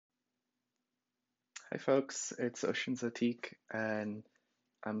Hi, folks. It's Ocean Zatik, and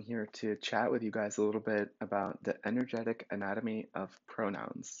I'm here to chat with you guys a little bit about the energetic anatomy of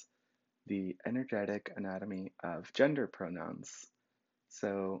pronouns, the energetic anatomy of gender pronouns.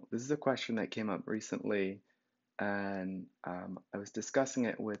 So, this is a question that came up recently, and I was discussing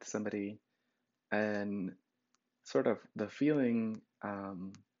it with somebody, and sort of the feeling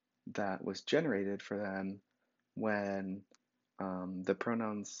that was generated for them when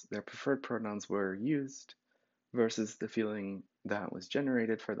their preferred pronouns were used versus the feeling that was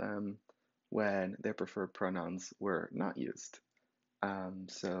generated for them when their preferred pronouns were not used.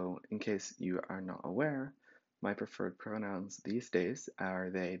 So, in case you are not aware, my preferred pronouns these days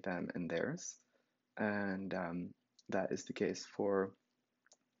are they, them, and theirs, and that is the case for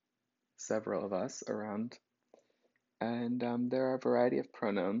several of us around. And there are a variety of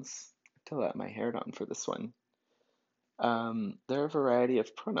pronouns. I have to let my hair down for this one. There are a variety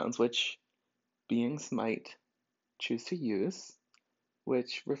of pronouns which beings might choose to use,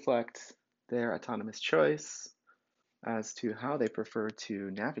 which reflect their autonomous choice as to how they prefer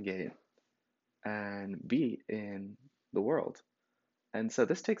to navigate and be in the world. And so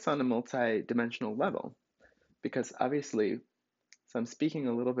this takes on a multi-dimensional level because obviously, so I'm speaking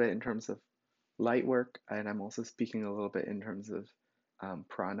a little bit in terms of light work, and I'm also speaking a little bit in terms of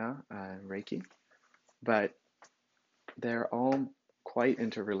prana and Reiki, but they're all quite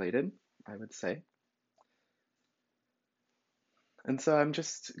interrelated, I would say. And so I'm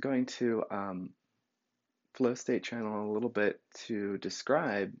just going to flow state channel a little bit to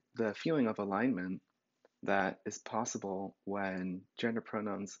describe the feeling of alignment that is possible when gender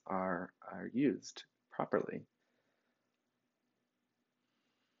pronouns are used properly.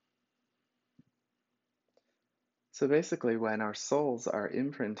 So basically, when our souls are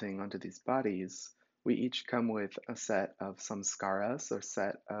imprinting onto these bodies, we each come with a set of samskaras or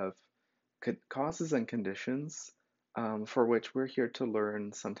set of causes and conditions for which we're here to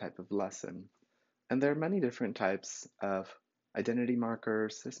learn some type of lesson. And there are many different types of identity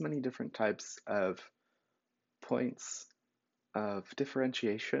markers, there's many different types of points of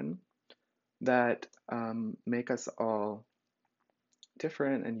differentiation that make us all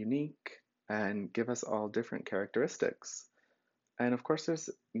different and unique and give us all different characteristics. And of course, there's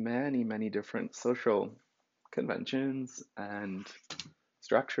many, many different social conventions and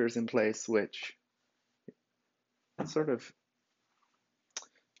structures in place which sort of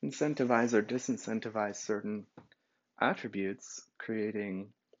incentivize or disincentivize certain attributes,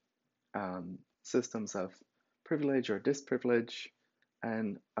 creating systems of privilege or disprivilege.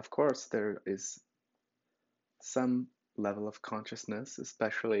 And of course, there is some level of consciousness,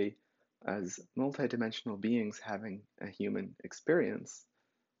 especially as multidimensional beings having a human experience,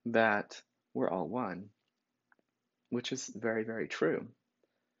 that we're all one, which is very, very true.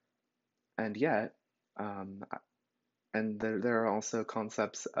 And yet, um, and there are also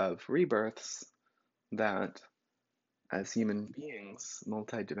concepts of rebirths that, as human beings,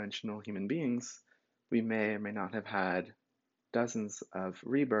 multidimensional human beings, we may or may not have had dozens of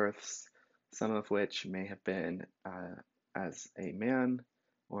rebirths, some of which may have been as a man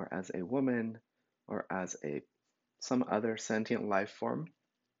or as a woman or as some other sentient life form,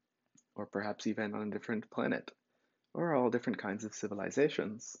 or perhaps even on a different planet, or all different kinds of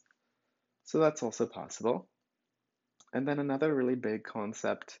civilizations. So that's also possible. And then another really big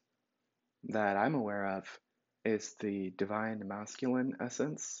concept that I'm aware of is the divine masculine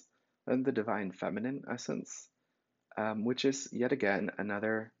essence and the divine feminine essence, which is yet again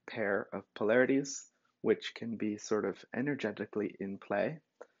another pair of polarities which can be sort of energetically in play,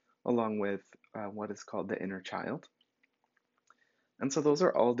 along with what is called the inner child. And so those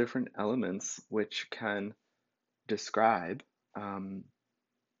are all different elements which can describe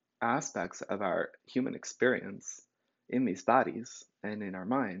aspects of our human experience in these bodies and in our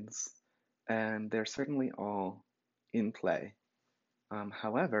minds, and they're certainly all in play.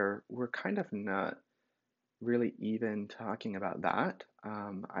 However, we're kind of not really even talking about that.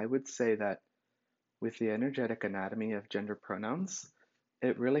 I would say that with the energetic anatomy of gender pronouns,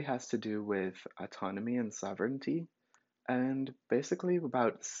 it really has to do with autonomy and sovereignty, and basically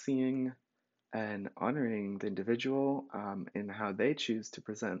about seeing and honoring the individual in how they choose to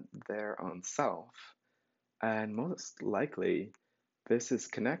present their own self. And most likely, this is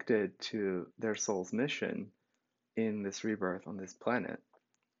connected to their soul's mission in this rebirth on this planet.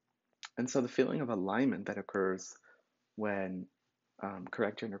 And so the feeling of alignment that occurs when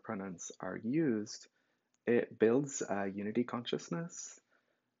correct gender pronouns are used, it builds a unity consciousness,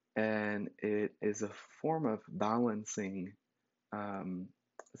 and it is a form of balancing.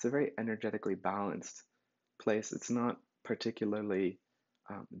 It's a very energetically balanced place. It's not particularly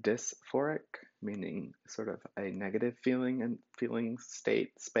dysphoric, meaning sort of a negative feeling and feeling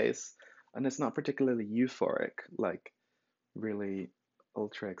state space, and it's not particularly euphoric, like really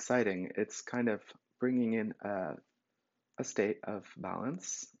ultra exciting. It's kind of bringing in a state of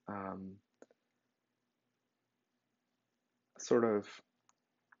balance, sort of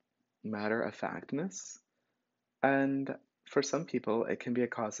matter of factness. And for some people, it can be a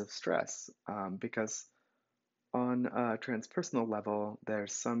cause of stress because on a transpersonal level,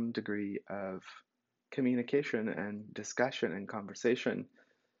 there's some degree of communication and discussion and conversation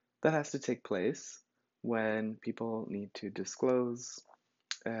that has to take place when people need to disclose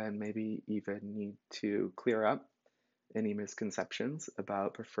and maybe even need to clear up any misconceptions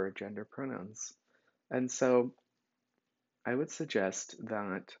about preferred gender pronouns. And so I would suggest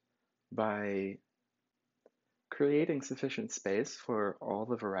that by creating sufficient space for all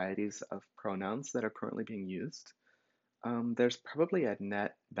the varieties of pronouns that are currently being used, there's probably a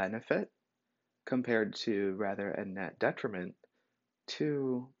net benefit compared to rather a net detriment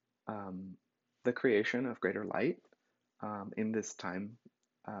to um, the creation of greater light in this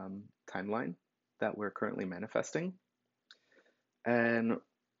timeline that we're currently manifesting. And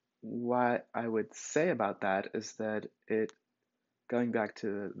what I would say about that is that going back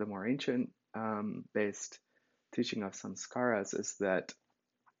to the more ancient based teaching of samskaras, is that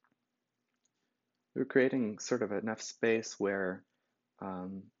we're creating sort of enough space where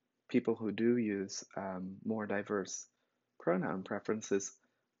um, people who do use more diverse pronoun preferences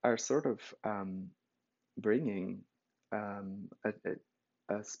are sort of bringing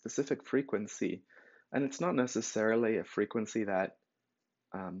a specific frequency. And it's not necessarily a frequency that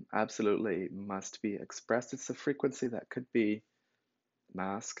absolutely must be expressed. It's a frequency that could be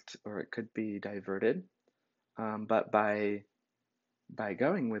masked or it could be diverted. But by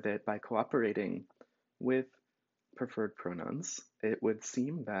going with it, by cooperating with preferred pronouns, it would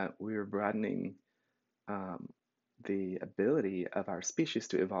seem that we're broadening um, the ability of our species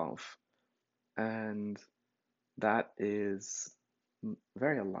to evolve. And that is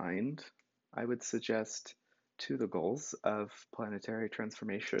very aligned, I would suggest, to the goals of planetary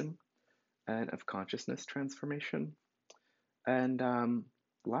transformation and of consciousness transformation. And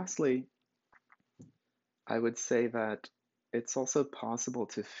lastly, I would say that it's also possible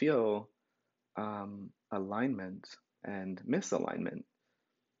to feel alignment and misalignment.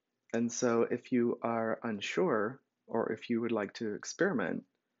 And so, if you are unsure or if you would like to experiment,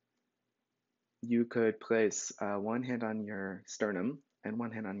 you could place one hand on your sternum and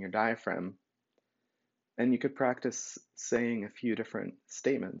one hand on your diaphragm, and you could practice saying a few different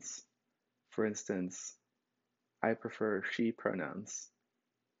statements. For instance, I prefer she pronouns.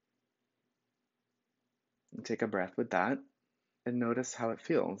 And take a breath with that and notice how it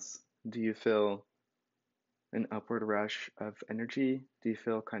feels. Do you feel an upward rush of energy? Do you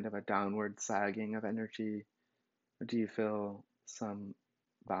feel kind of a downward sagging of energy? Or do you feel some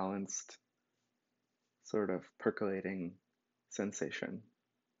balanced, sort of percolating sensation?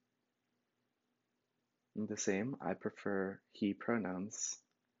 And the same, I prefer he pronouns.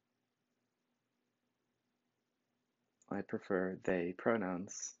 I prefer they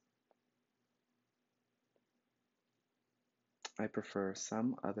pronouns. I prefer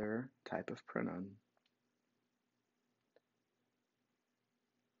some other type of pronoun.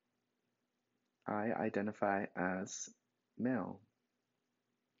 I identify as male.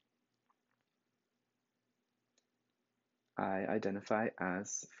 I identify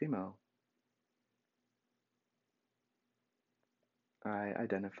as female. I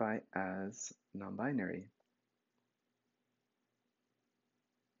identify as non-binary.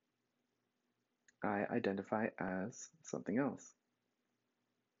 I identify as something else.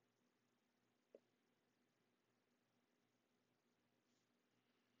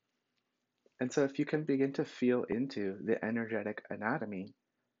 And so if you can begin to feel into the energetic anatomy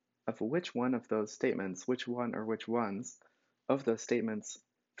of which one of those statements, which one or which ones of those statements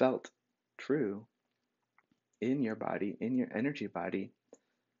felt true in your body, in your energy body,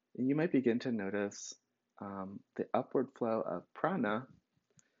 you might begin to notice the upward flow of prana,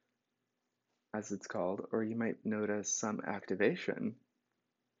 as it's called, or you might notice some activation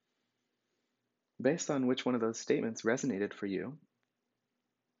based on which one of those statements resonated for you.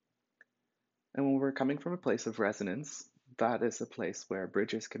 And when we're coming from a place of resonance, that is a place where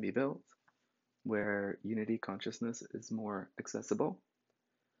bridges can be built, where unity consciousness is more accessible,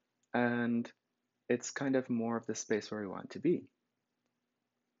 and it's kind of more of the space where we want to be.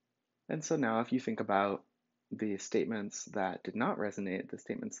 And so now, if you think about the statements that did not resonate, the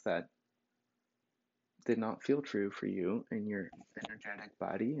statements that did not feel true for you in your energetic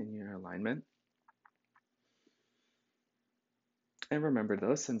body and your alignment, and remember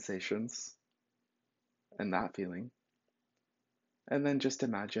those sensations and that feeling. And then just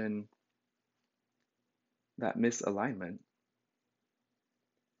imagine that misalignment.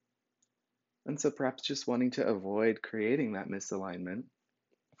 And so perhaps just wanting to avoid creating that misalignment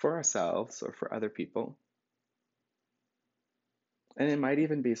for ourselves or for other people. And it might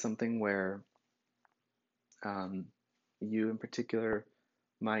even be something where um, you in particular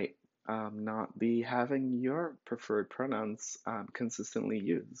might not be having your preferred pronouns consistently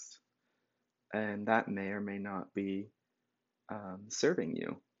used. And that may or may not be serving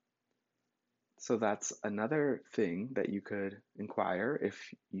you. So that's another thing that you could inquire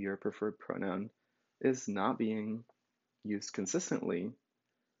if your preferred pronoun is not being used consistently.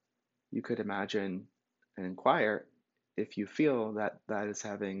 You could imagine and inquire if you feel that that is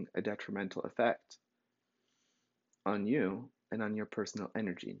having a detrimental effect on you and on your personal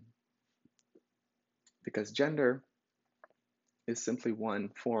energy. Because gender is simply one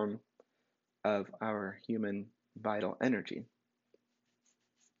form of our human vital energy.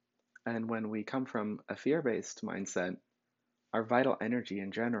 And when we come from a fear-based mindset, our vital energy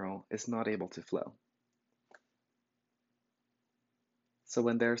in general is not able to flow. So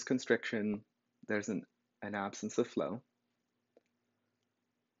when there's constriction, there's an absence of flow.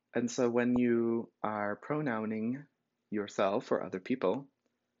 And so when you are pronouncing yourself or other people,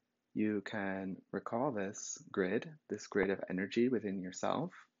 you can recall this grid of energy within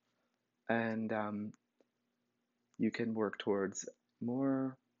yourself, and you can work towards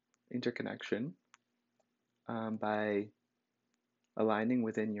more interconnection by aligning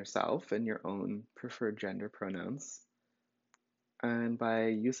within yourself and your own preferred gender pronouns, and by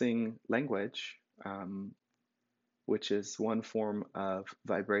using language, which is one form of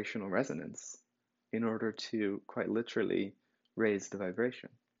vibrational resonance, in order to quite literally raise the vibration.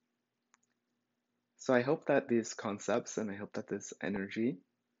 So I hope that these concepts and I hope that this energy,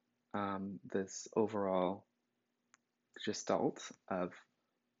 this overall gestalt of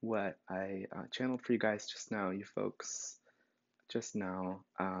what I channeled for you guys just now, you folks just now,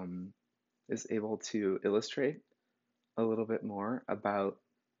 is able to illustrate a little bit more about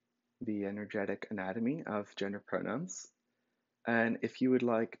the energetic anatomy of gender pronouns. And if you would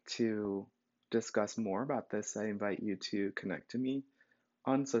like to discuss more about this, I invite you to connect to me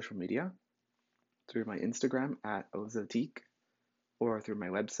on social media through my Instagram at ozotique or through my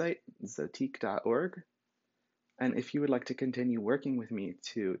website, zotique.org. And if you would like to continue working with me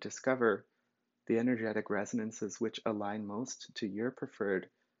to discover the energetic resonances which align most to your preferred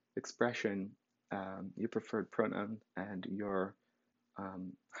expression, your preferred pronoun, and your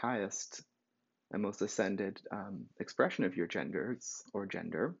highest and most ascended expression of your genders or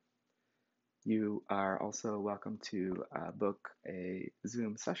gender, you are also welcome to book a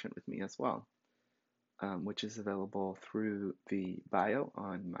Zoom session with me as well, which is available through the bio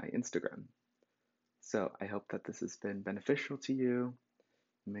on my Instagram. So I hope that this has been beneficial to you.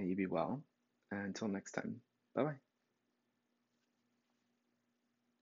 May you be well. And until next time, bye bye.